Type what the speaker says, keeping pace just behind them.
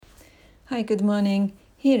Hi, good morning.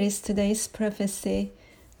 Here is today's prophecy.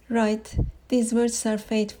 Write, these words are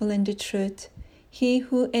faithful and the truth. He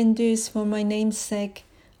who endures for my name's sake,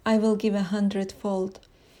 I will give 100-fold.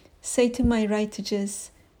 Say to my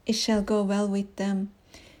righteous, it shall go well with them.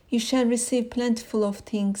 You shall receive plentiful of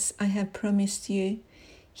things I have promised you.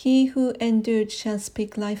 He who endured shall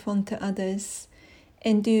speak life unto others.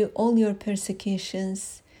 Endure all your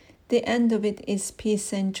persecutions. The end of it is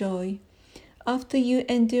peace and joy. After you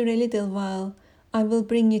endure a little while, I will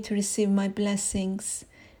bring you to receive my blessings.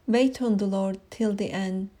 Wait on the Lord till the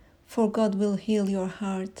end, for God will heal your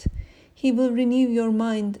heart. He will renew your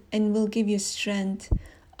mind and will give you strength.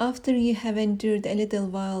 After you have endured a little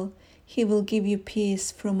while, He will give you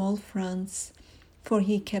peace from all fronts, for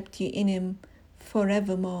He kept you in Him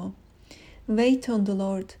forevermore. Wait on the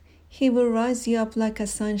Lord. He will rise you up like a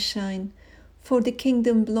sunshine, for the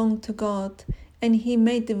kingdom belongs to God, and He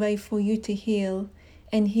made the way for you to heal,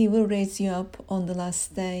 and He will raise you up on the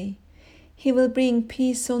last day. He will bring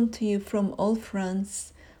peace unto you from all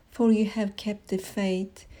fronts, for you have kept the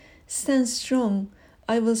faith. Stand strong.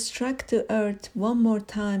 I will strike the earth one more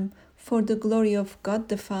time for the glory of God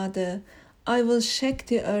the Father. I will shake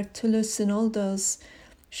the earth to loosen all those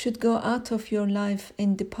should go out of your life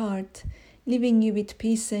and depart, leaving you with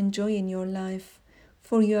peace and joy in your life,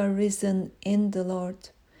 for you are risen in the Lord.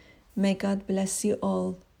 May God bless you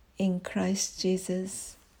all in Christ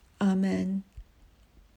Jesus. Amen.